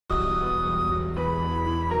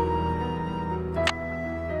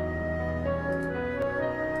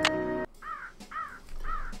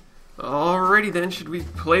Alrighty then, should we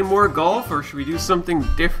play more golf or should we do something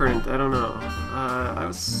different? I don't know. I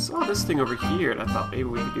saw this thing over here and I thought maybe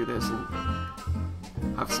we could do this and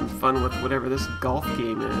have some fun with whatever this golf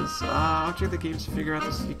game is. Object the games to figure out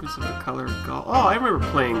the sequence of the color golf. Oh, I remember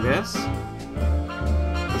playing this.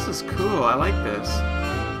 This is cool. I like this.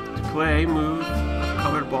 To play, move a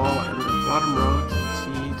colored ball and the bottom row to the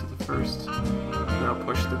tee to the first. Now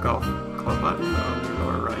push the golf club button on the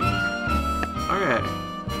lower right. Okay.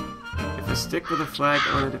 If a stick with a flag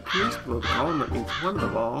on it appears below the column, that means one of the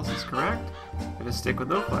balls is correct. If a stick with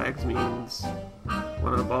no flags means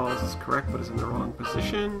one of the balls is correct but is in the wrong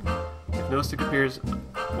position. If no stick appears,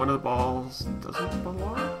 one of the balls doesn't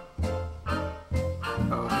belong.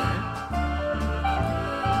 Okay.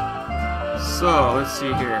 So, let's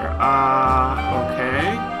see here.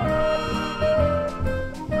 Okay.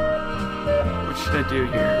 What should I do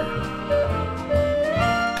here?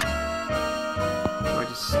 Do I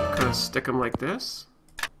just kind of stick them like this?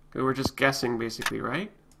 Okay, we're just guessing basically,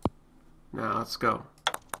 right? Now, let's go.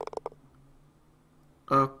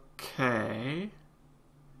 Okay.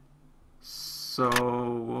 So,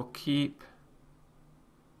 we'll keep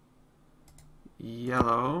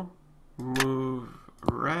yellow, move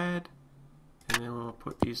red, and then we'll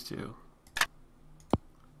put these two.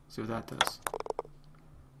 See what that does.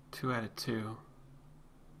 2 out of 2.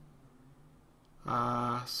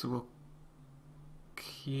 So we'll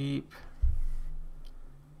keep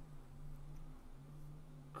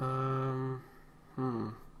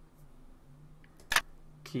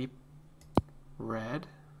keep red.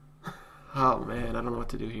 Oh man, I don't know what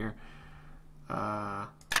to do here.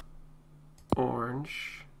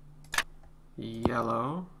 Orange,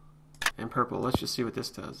 yellow, and purple. Let's just see what this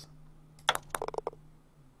does.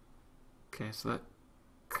 Okay, so that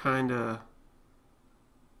kinda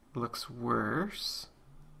looks worse.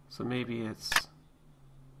 So maybe it's...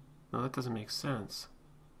 No, that doesn't make sense.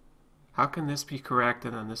 How can this be correct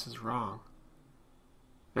and then this is wrong?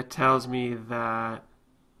 It tells me that...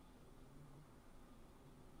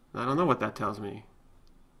 I don't know what that tells me.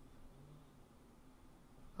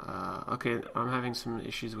 Okay, I'm having some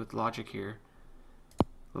issues with logic here.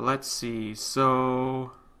 Let's see,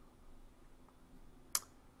 so...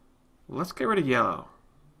 Let's get rid of yellow.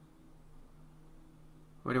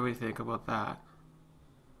 What do we think about that?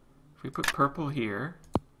 If we put purple here,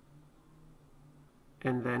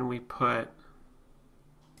 and then we put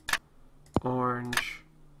orange,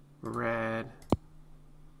 red,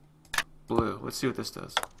 blue. Let's see what this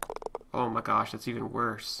does. Oh my gosh, that's even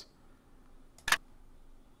worse.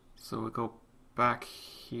 So we'll go back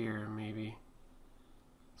here maybe.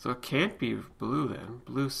 So it can't be blue then.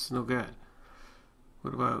 Blue's no good.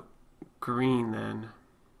 What about green then?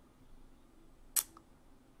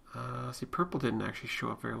 See, purple didn't actually show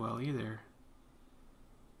up very well either.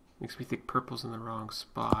 Makes me think purple's in the wrong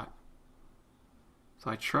spot.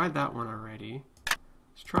 So I tried that one already.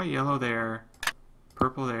 Let's try yellow there,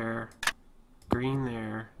 purple there, green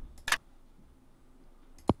there,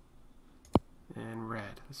 and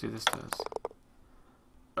red. Let's see what this does.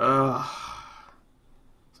 Ugh.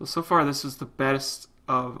 So far this is the best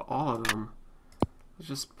of all of them. Let's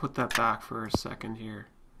just put that back for a second here.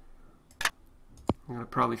 I'm going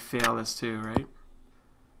to probably fail this too, right?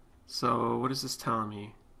 So what is this telling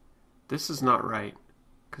me? This is not right,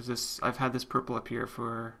 because I've had this purple up here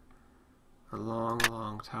for a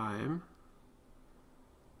long time.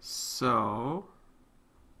 So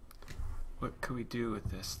what can we do with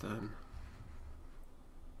this then?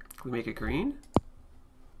 Can we make it green?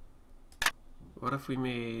 What if we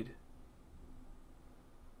made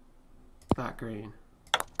that green?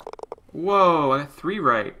 Whoa, I got 3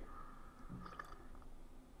 right.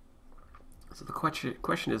 So the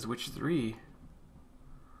question is, which 3?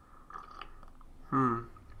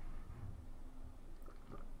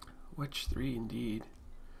 Which 3 indeed?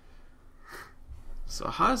 So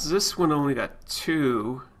how's this one only got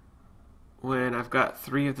 2 when I've got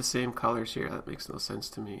 3 of the same colors here? That makes no sense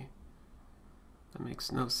to me. That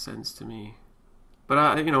makes no sense to me.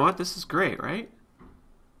 But you know what? This is great, right?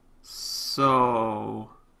 So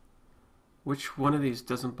which one of these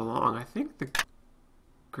doesn't belong? I think the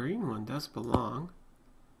green one does belong.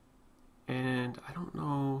 And I don't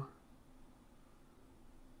know.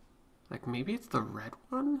 Like maybe it's the red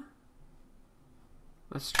one?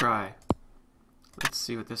 Let's try. Let's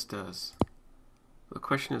see what this does. The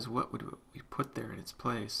question is, what would we put there in its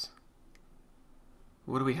place?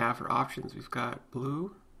 What do we have for options? We've got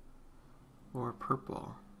blue or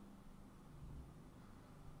purple.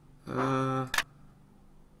 Let's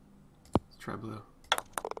try blue.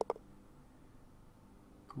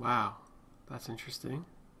 Wow, that's interesting.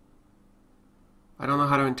 I don't know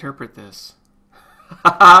how to interpret this.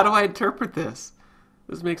 How do I interpret this?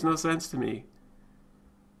 This makes no sense to me.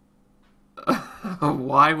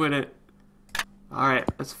 Why would it... Alright,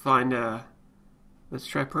 let's find, let's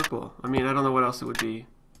try purple. I mean, I don't know what else it would be.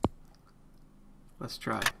 Let's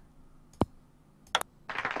try.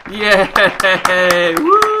 Yay!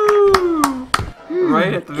 Woo!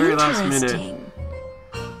 Right at the very last minute.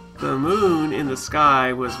 The moon in the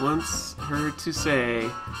sky was once heard to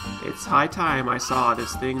say, "It's high time I saw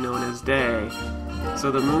this thing known as day."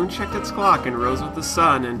 So the moon checked its clock and rose with the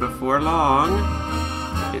sun, and before long,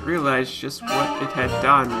 it realized just what it had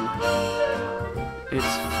done.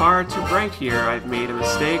 "It's far too bright here. I've made a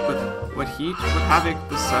mistake with what heat, what havoc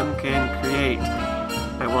the sun can create.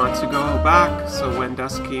 I want to go back." So when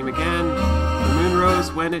dusk came again, the moon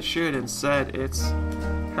rose when it should and said, "It's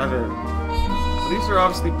heaven." So these are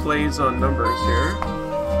obviously plays on numbers here.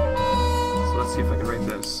 So let's see if I can write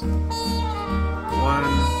this. 1,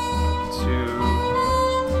 2,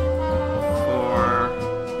 4,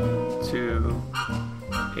 2,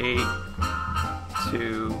 8,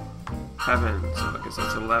 2, heaven. So I guess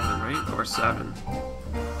that's 11, right? Or 7.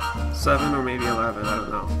 7 or maybe 11, I don't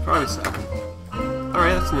know. Probably 7.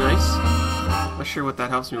 Alright, that's nice. Not sure what that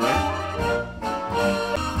helps me with.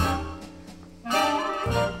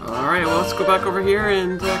 Alright, well, let's go back over here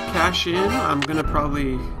and cash in. I'm gonna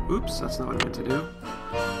probably... Oops, that's not what I meant to do.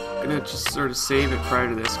 I'm gonna just sort of save it prior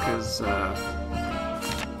to this because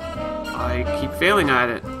I keep failing at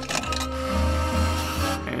it.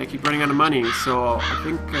 And I keep running out of money, so I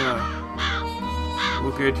think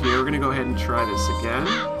we're good here. We're gonna go ahead and try this again.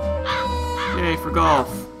 Yay, for golf.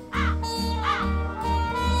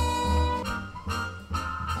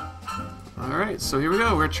 Alright, so here we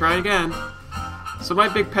go. We're gonna try again. So my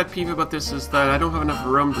big pet peeve about this is that I don't have enough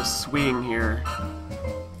room to swing here.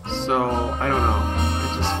 So, I don't know.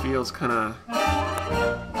 It just feels kind of...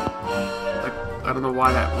 like, I don't know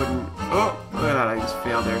why that wouldn't... Oh! Look at that, I just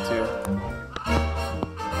failed there too.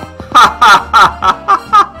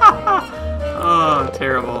 Oh,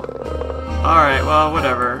 terrible. Alright, well,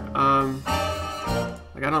 whatever.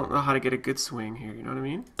 Like, I don't know how to get a good swing here, you know what I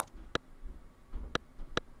mean?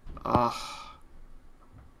 Oh.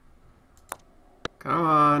 Come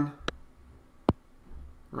on.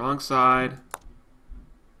 Wrong side.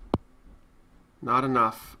 Not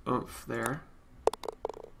enough oomph there.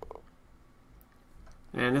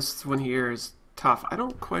 And this one here is tough. I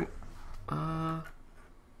don't quite... so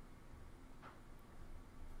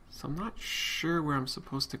I'm not sure where I'm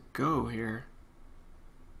supposed to go here.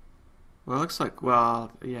 Well, it looks like...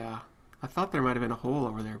 Well, yeah. I thought there might have been a hole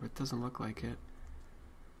over there, but it doesn't look like it.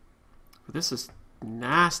 But this is...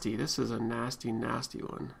 nasty. This is a nasty, nasty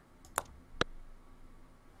one.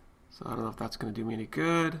 So I don't know if that's going to do me any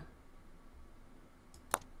good.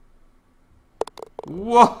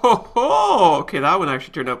 Whoa! Okay, that one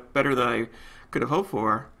actually turned out better than I could have hoped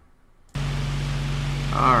for.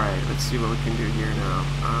 Alright, let's see what we can do here now.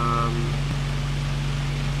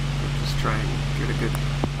 Just try and get a good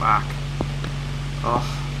whack. Oh,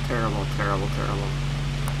 terrible, terrible, terrible.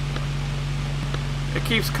 It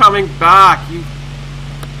keeps coming back, you...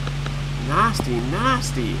 Nasty,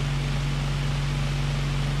 nasty.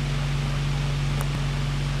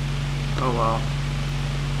 Oh well.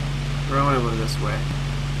 We're going to go this way.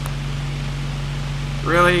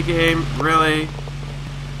 Really, game? Really?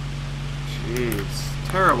 Jeez.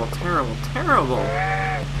 Terrible, terrible, terrible.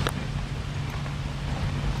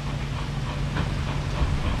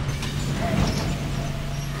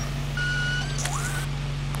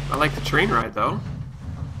 I like the train ride though.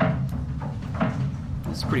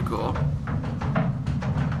 It's pretty cool.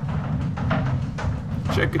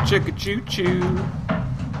 Chicka chicka choo choo.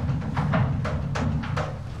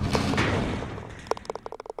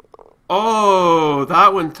 Oh,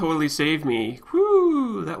 that one totally saved me.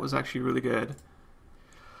 Whoo, that was actually really good.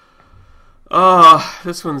 Oh,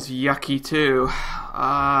 this one's yucky too.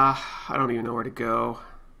 I don't even know where to go.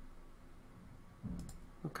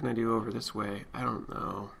 What can I do over this way? I don't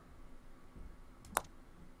know.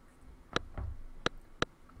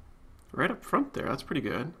 Right up front there, that's pretty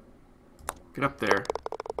good. Get up there.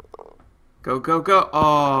 Go, go, go.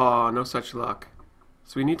 Oh, no such luck.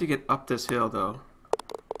 So we need to get up this hill though.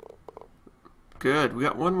 Good, we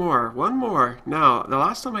got one more. One more. Now, the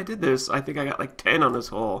last time I did this, I think I got like 10 on this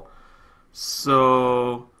hole.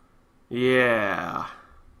 So, yeah.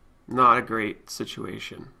 Not a great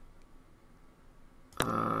situation.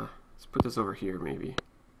 Let's put this over here maybe.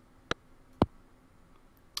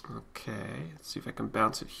 Okay, let's see if I can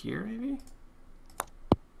bounce it here maybe.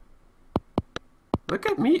 Look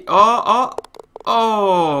at me. Oh,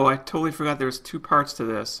 I totally forgot there was two parts to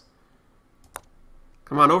this.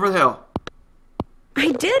 Come on, over the hill.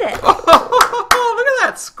 I did it! Oh, look at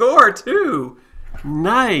that score, too!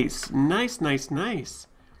 Nice. Nice, nice, nice.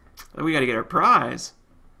 We gotta get our prize.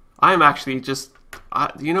 I'm actually just...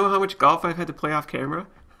 do you know how much golf I've had to play off camera?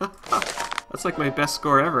 That's like my best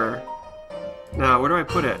score ever. Now, where do I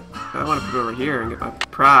put it? I want to put it over here and get my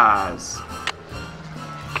prize.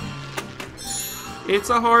 It's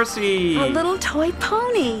a horsey! A little toy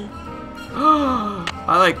pony!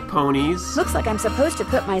 I like ponies. Looks like I'm supposed to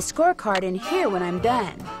put my scorecard in here when I'm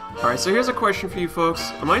done. Alright, so here's a question for you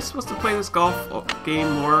folks. Am I supposed to play this golf game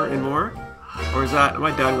more and more? Or am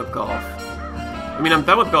I done with golf? I mean, I'm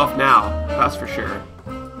done with golf now, that's for sure.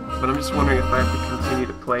 But I'm just wondering if I have to continue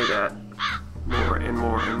to play that more and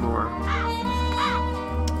more and more.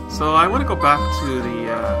 So I want to go back to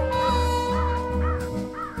the,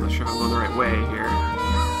 I'm not sure if I'm going the right way here.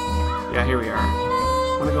 Yeah, here we are.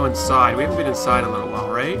 I want to go inside. We haven't been inside in a little while,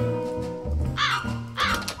 right?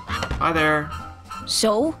 Hi there.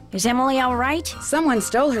 So, is Emily all right? Someone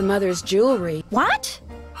stole her mother's jewelry. What?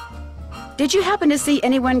 Did you happen to see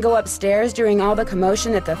anyone go upstairs during all the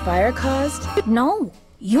commotion that the fire caused? No.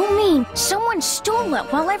 You mean someone stole it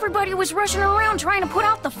while everybody was rushing around trying to put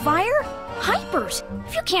out the fire? Hypers!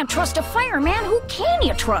 If you can't trust a fireman, who can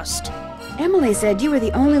you trust? Emily said you were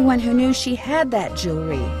the only one who knew she had that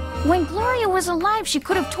jewelry. When Gloria was alive, she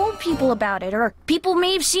could have told people about it, or people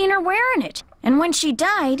may have seen her wearing it. And when she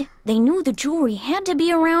died, they knew the jewelry had to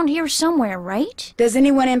be around here somewhere, right? Does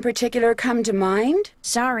anyone in particular come to mind?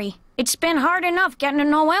 Sorry. It's been hard enough getting to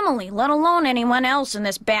know Emily, let alone anyone else in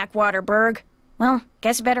this backwater burg. Well,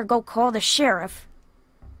 guess better go call the sheriff.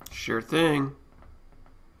 Sure thing.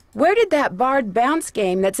 Where did that barred bounce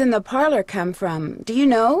game that's in the parlor come from? Do you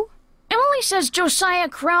know? Emily says Josiah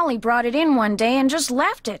Crowley brought it in one day and just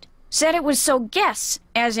left it. Said it was so guests,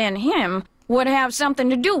 as in him, would have something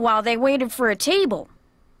to do while they waited for a table.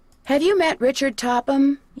 Have you met Richard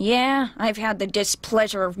Topham? Yeah, I've had the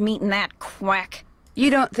displeasure of meeting that quack. You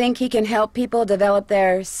don't think he can help people develop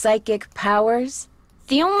their psychic powers?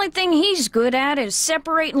 The only thing he's good at is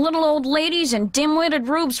separating little old ladies and dim-witted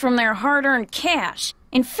rubes from their hard-earned cash.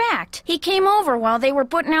 In fact, he came over while they were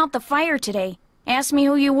putting out the fire today. Asked me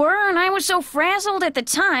who you were, and I was so frazzled at the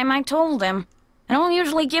time, I told him. I don't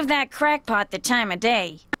usually give that crackpot the time of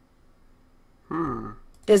day.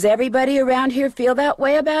 Does everybody around here feel that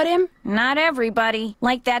way about him? Not everybody.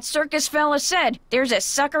 Like that circus fella said, there's a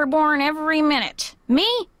sucker born every minute.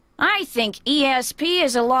 Me? I think ESP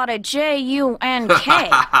is a lot of J-U-N-K.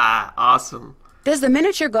 Awesome. Does the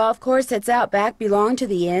miniature golf course that's out back belong to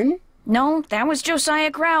the inn? No, that was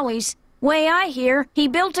Josiah Crowley's. Way I hear, he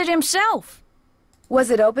built it himself. Was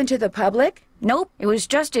it open to the public? Nope, it was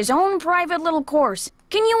just his own private little course.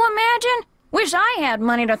 Can you imagine? Wish I had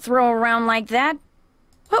money to throw around like that.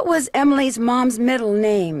 What was Emily's mom's middle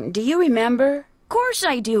name? Do you remember? Course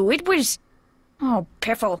I do. It was... Oh,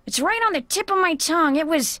 piffle. It's right on the tip of my tongue. It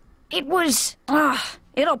was...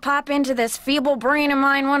 It'll pop into this feeble brain of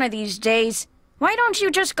mine one of these days. Why don't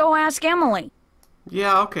you just go ask Emily?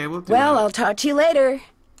 Yeah, okay, we'll do Well, that. I'll talk to you later.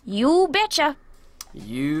 You betcha.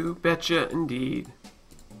 You betcha indeed.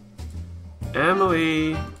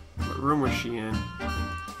 Emily. What room was she in?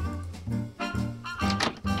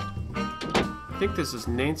 I think this is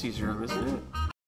Nancy's room, isn't it?